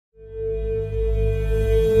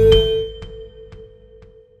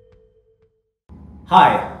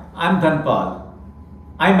Hi, I'm Dhanpal.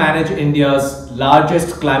 I manage India's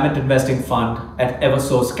largest climate investing fund at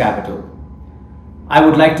Eversource Capital. I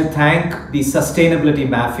would like to thank the Sustainability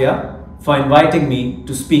Mafia for inviting me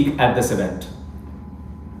to speak at this event.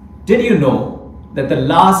 Did you know that the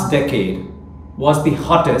last decade was the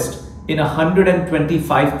hottest in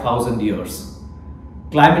 125,000 years?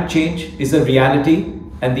 Climate change is a reality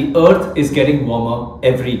and the earth is getting warmer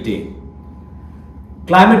every day.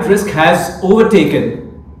 Climate risk has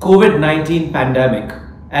overtaken COVID-19 pandemic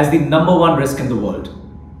as the #1 risk in the world.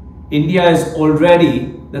 India is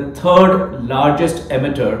already the third largest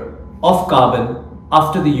emitter of carbon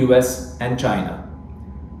after the US and China.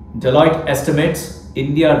 Deloitte estimates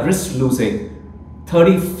India risks losing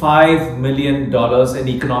 $35 million in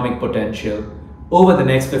economic potential over the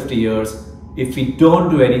next 50 years if we don't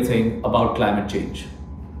do anything about climate change.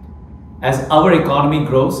 As our economy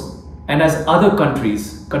grows and as other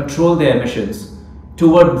countries control their emissions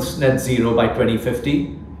towards net zero by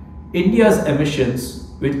 2050, India's emissions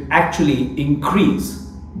will actually increase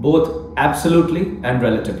both absolutely and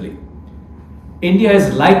relatively. India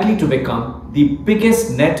is likely to become the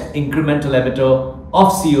biggest net incremental emitter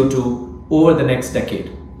of CO2 over the next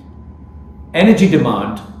decade. Energy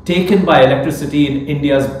demand taken by electricity in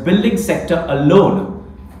India's building sector alone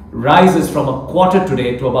rises from a quarter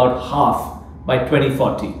today to about half by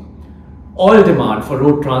 2040. Oil demand for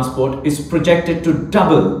road transport is projected to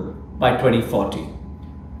double by 2040.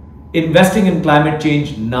 Investing in climate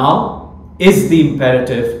change now is the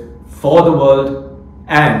imperative for the world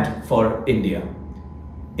and for India.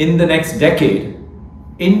 In the next decade,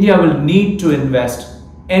 India will need to invest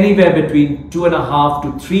anywhere between $2.5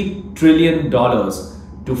 to $3 trillion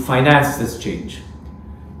to finance this change.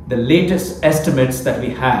 The latest estimates that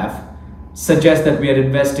we have suggest that we are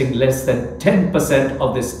investing less than 10%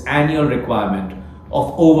 of this annual requirement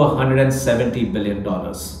of over $170 billion.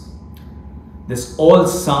 This all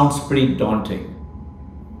sounds pretty daunting,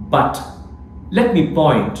 but let me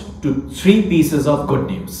point to 3 pieces of good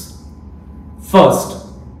news. First,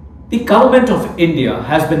 the government of India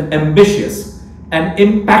has been ambitious and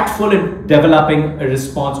impactful in developing a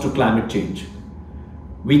response to climate change.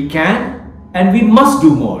 We can and we must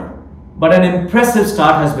do more, but an impressive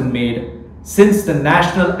start has been made since the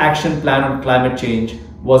National Action Plan on Climate Change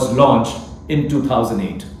was launched in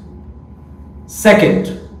 2008.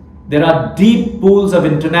 Second, there are deep pools of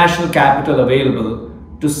international capital available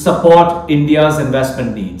to support India's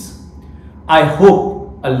investment needs. I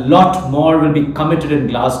hope a lot more will be committed in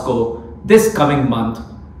Glasgow this coming month,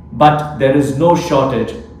 but there is no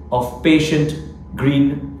shortage of patient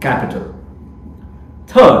green capital.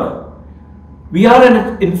 Third, we are at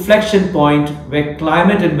an inflection point where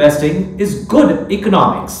climate investing is good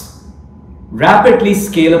economics. Rapidly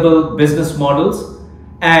scalable business models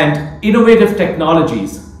and innovative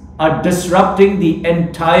technologies are disrupting the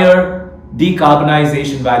entire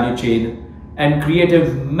decarbonization value chain and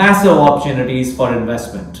creating massive opportunities for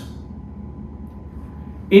investment.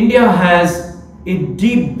 India has a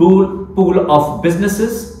deep pool of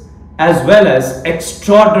businesses as well as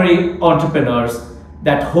extraordinary entrepreneurs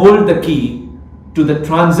that hold the key to the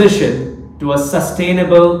transition to a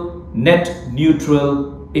sustainable net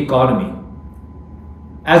neutral economy.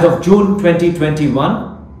 As of June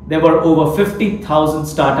 2021, there were over 50,000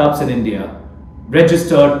 startups in India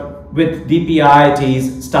registered with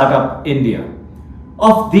DPIIT's Startup India.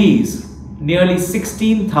 Of these, nearly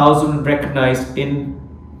 16,000 recognized in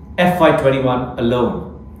FY21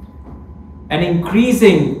 alone. An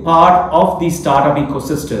increasing part of the startup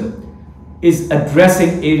ecosystem is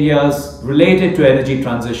addressing areas related to energy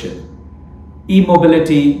transition,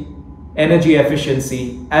 e-mobility, energy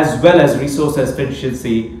efficiency, as well as resource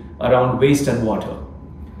efficiency around waste and water.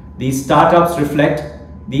 These startups reflect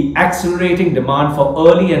the accelerating demand for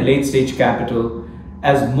early and late stage capital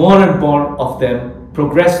as more and more of them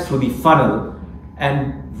progress through the funnel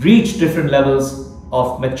and reach different levels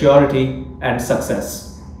of maturity and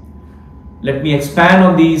success. Let me expand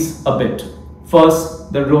on these a bit. First,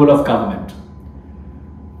 the role of government.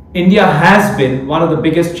 India has been one of the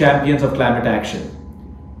biggest champions of climate action.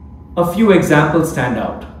 A few examples stand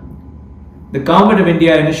out. The Government of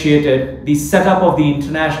India initiated the setup of the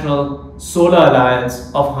International Solar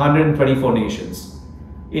Alliance of 124 nations.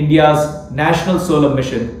 India's National Solar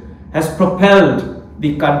Mission has propelled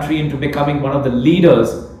the country into becoming one of the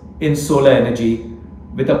leaders in solar energy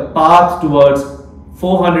with a path towards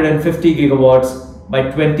 450 gigawatts by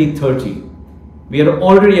 2030. We are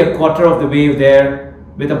already a quarter of the way there,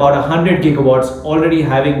 with about 100 gigawatts already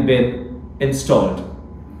having been installed.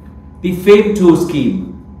 The FAME 2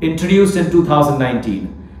 scheme, introduced in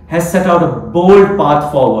 2019, has set out a bold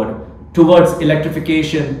path forward towards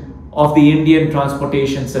electrification of the Indian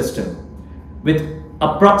transportation system, with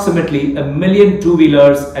approximately 1 million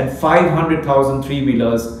two-wheelers and 500,000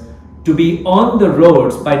 three-wheelers to be on the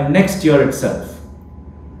roads by next year itself.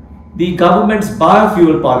 The government's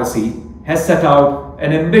biofuel policy has set out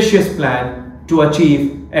an ambitious plan to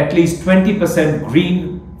achieve at least 20%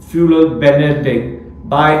 green fuel blending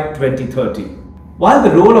by 2030. While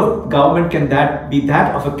the role of government can be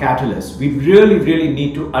that of a catalyst, we really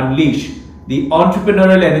need to unleash the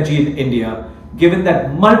entrepreneurial energy in India, given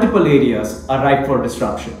that multiple areas are ripe for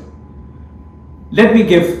disruption. Let me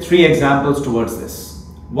give 3 examples towards this.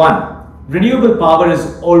 1. Renewable power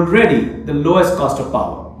is already the lowest cost of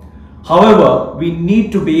power. However, we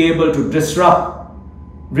need to be able to disrupt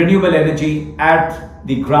renewable energy at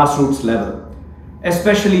the grassroots level,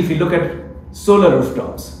 especially if you look at solar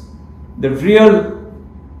rooftops. The real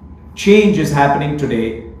change is happening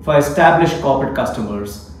today for established corporate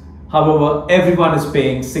customers. However, everyone is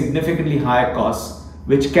paying significantly higher costs,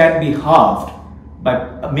 which can be halved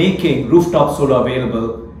by making rooftop solar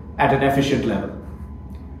available at an efficient level.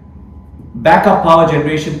 Backup power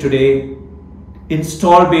generation today,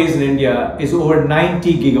 installed base in India is over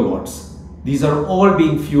 90 gigawatts. These are all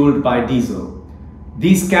being fueled by diesel.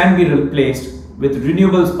 These can be replaced with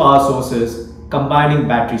renewable power sources combining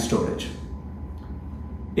battery storage.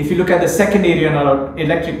 If you look at the second area in our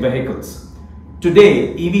electric vehicles,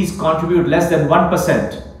 today EVs contribute less than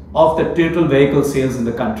 1% of the total vehicle sales in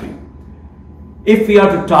the country. If we are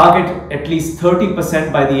to target at least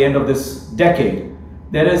 30% by the end of this decade,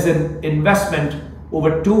 there is an investment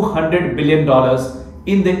over $200 billion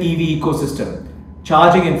in the EV ecosystem,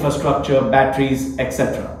 charging infrastructure, batteries,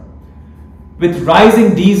 etc. With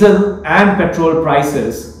rising diesel and petrol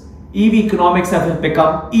prices, EV economics have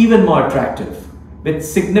become even more attractive, with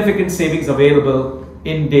significant savings available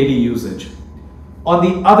in daily usage. On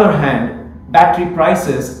the other hand, battery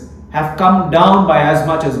prices have come down by as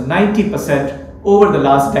much as 90% over the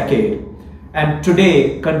last decade, and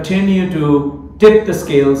today continue to tip the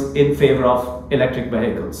scales in favor of electric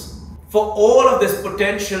vehicles. For all of this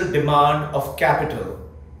potential demand of capital,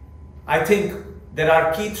 I think there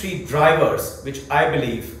are key 3 drivers which I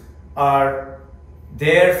believe are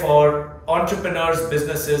there for entrepreneurs,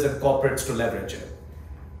 businesses and corporates to leverage it.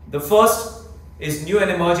 The first is new and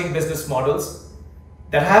emerging business models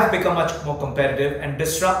that have become much more competitive and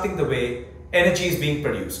disrupting the way energy is being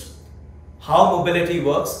produced, how mobility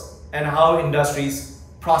works and how industries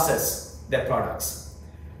process their products.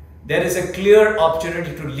 There is a clear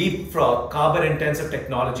opportunity to leapfrog carbon-intensive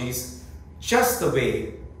technologies, just the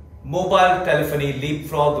way mobile telephony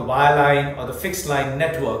leapfrogged the wireline or the fixed line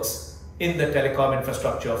networks in the telecom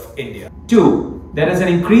infrastructure of India. 2. There is an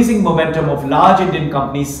increasing momentum of large Indian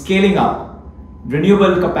companies scaling up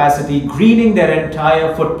renewable capacity, greening their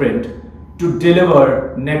entire footprint to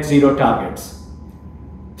deliver net zero targets.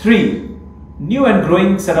 3. New and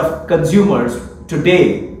growing set of consumers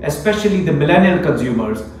today, especially the millennial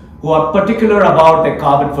consumers, who are particular about their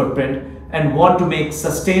carbon footprint and want to make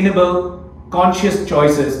sustainable, conscious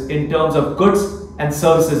choices in terms of goods and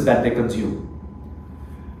services that they consume.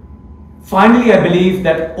 Finally, I believe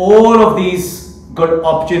that all of these good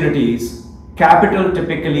opportunities, capital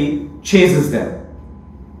typically chases them.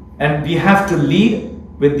 And we have to lead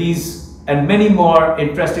with these and many more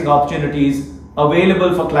interesting opportunities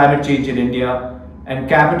available for climate change in India, and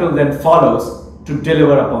capital then follows to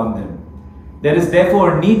deliver upon them. There is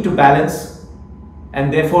therefore a need to balance,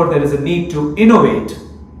 and therefore there is a need to innovate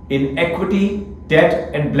in equity,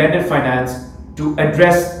 debt and blended finance to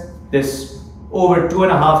address this over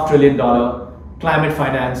 $2.5 trillion climate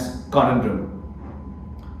finance conundrum.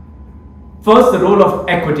 First, the role of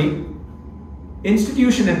equity.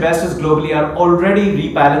 Institutional investors globally are already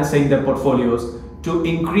rebalancing their portfolios to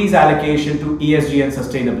increase allocation to ESG and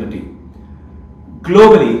sustainability.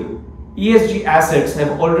 Globally, ESG assets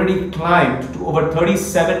have already climbed to over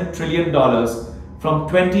 $37 trillion from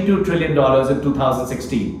 $22 trillion in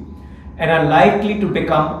 2016 and are likely to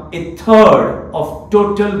become a third of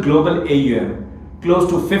total global AUM, close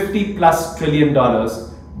to $50+ trillion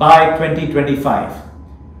by 2025.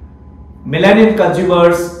 Millennial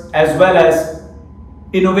consumers as well as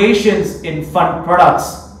innovations in fund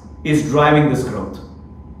products is driving this growth.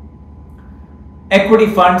 Equity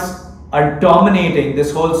funds are dominating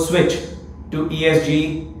this whole switch to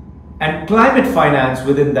ESG, and climate finance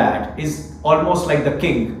within that is almost like the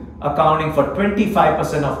king, accounting for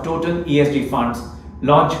 25% of total ESG funds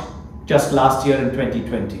launched just last year in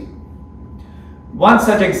 2020. One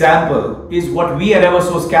such example is what we at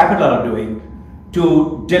Eversource Capital are doing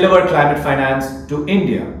to deliver climate finance to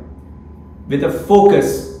India with a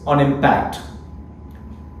focus on impact.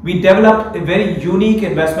 We developed a very unique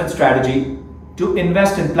investment strategy to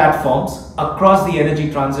invest in platforms across the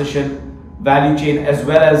energy transition value chain as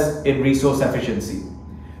well as in resource efficiency.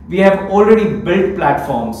 We have already built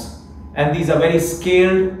platforms, and these are very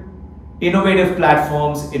scaled, innovative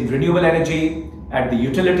platforms in renewable energy at the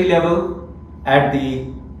utility level, at the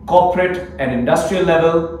corporate and industrial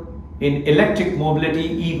level, in electric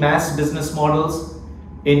mobility, e-mass business models,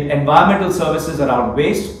 in environmental services around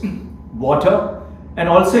waste, water, and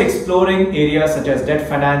also exploring areas such as debt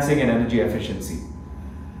financing and energy efficiency.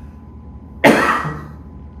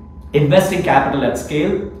 Investing capital at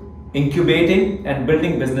scale, incubating and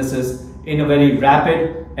building businesses in a very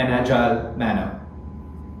rapid and agile manner.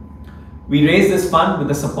 We raised this fund with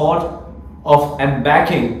the support of and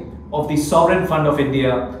backing of the Sovereign Fund of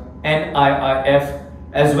India, NIIF,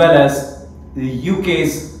 as well as the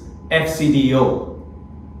UK's FCDO.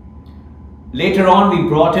 Later on, we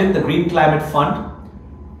brought in the Green Climate Fund,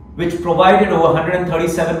 which provided over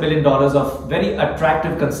 $137 million of very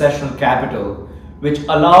attractive concessional capital, which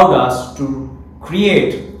allowed us to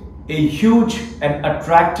create a huge and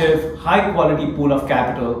attractive high quality pool of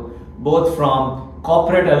capital, both from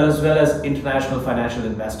corporate as well as international financial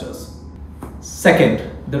investors. Second,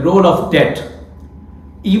 the role of debt.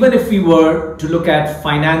 Even if we were to look at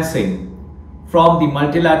financing from the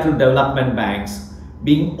multilateral development banks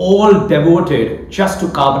being all devoted just to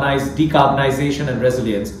decarbonization and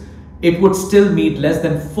resilience, it would still meet less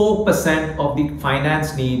than 4% of the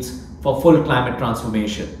finance needs for full climate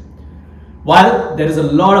transformation. While there is a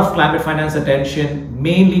lot of climate finance attention,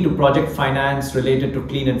 mainly to project finance related to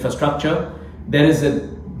clean infrastructure, there is a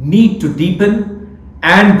need to deepen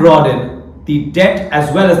and broaden the debt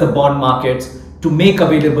as well as the bond markets to make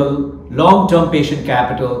available long-term patient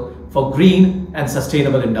capital for green and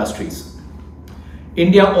sustainable industries.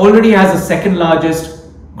 India already has the second largest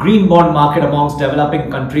green bond market amongst developing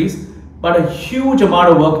countries, but a huge amount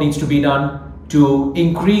of work needs to be done to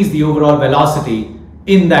increase the overall velocity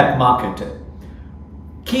in that market.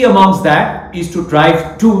 Key amongst that is to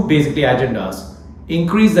drive two basically agendas: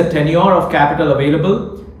 increase the tenure of capital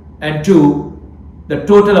available, and two, the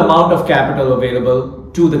total amount of capital available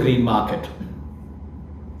to the green market.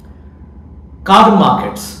 Carbon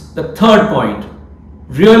markets, the third point,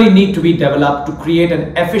 really need to be developed to create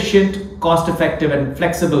an efficient, cost-effective and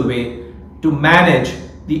flexible way to manage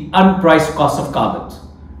the unpriced cost of carbon.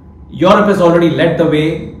 Europe has already led the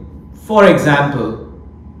way. For example,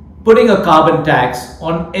 putting a carbon tax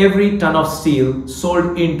on every ton of steel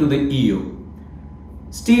sold into the EU.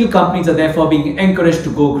 Steel companies are therefore being encouraged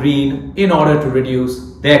to go green in order to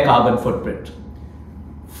reduce their carbon footprint.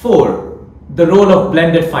 4. The role of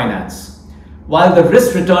blended finance. While the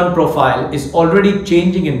risk-return profile is already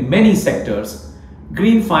changing in many sectors,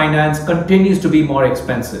 green finance continues to be more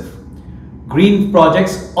expensive. Green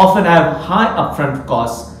projects often have high upfront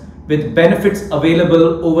costs with benefits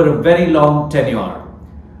available over a very long tenure.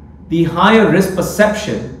 The higher risk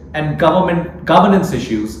perception and governance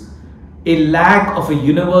issues, a lack of a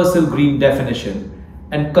universal green definition,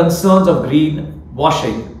 and concerns of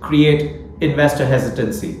greenwashing create investor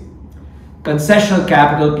hesitancy. Concessional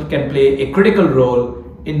capital can play a critical role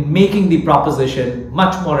in making the proposition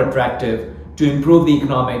much more attractive to improve the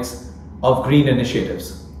economics of green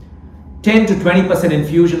initiatives. 10 to 20%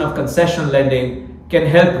 infusion of concessional lending can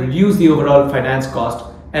help reduce the overall finance cost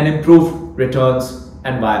and improve returns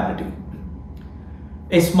and viability.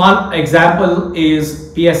 A small example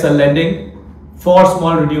is PSL lending for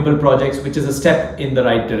small renewable projects, which is a step in the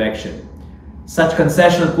right direction. Such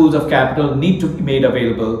concessional pools of capital need to be made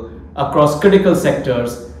available across critical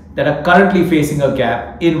sectors that are currently facing a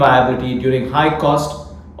gap in viability during high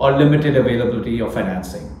cost or limited availability of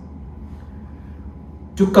financing.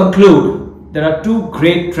 To conclude, there are two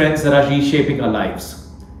great trends that are reshaping our lives.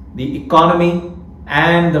 The economy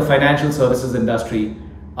and the financial services industry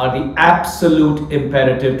are the absolute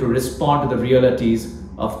imperative to respond to the realities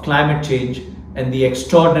of climate change and the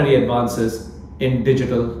extraordinary advances in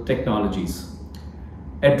digital technologies.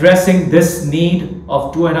 Addressing this need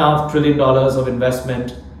of $2.5 trillion of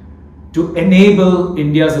investment to enable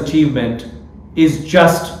India's achievement is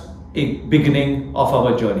just a beginning of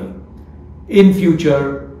our journey. In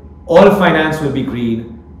future, all finance will be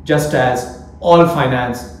green, just as all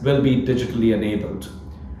finance will be digitally enabled.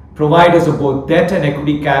 Providers of both debt and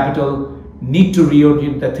equity capital need to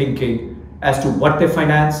reorient their thinking as to what they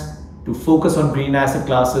finance, to focus on green asset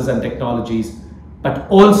classes and technologies, but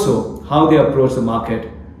also how they approach the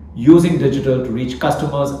market using digital to reach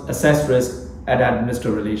customers, assess risk, and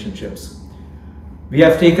administer relationships. We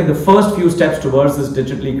have taken the first few steps towards this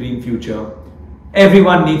digitally green future.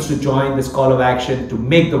 Everyone needs to join this call of action to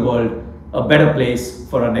make the world a better place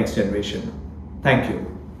for our next generation. Thank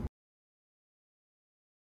you.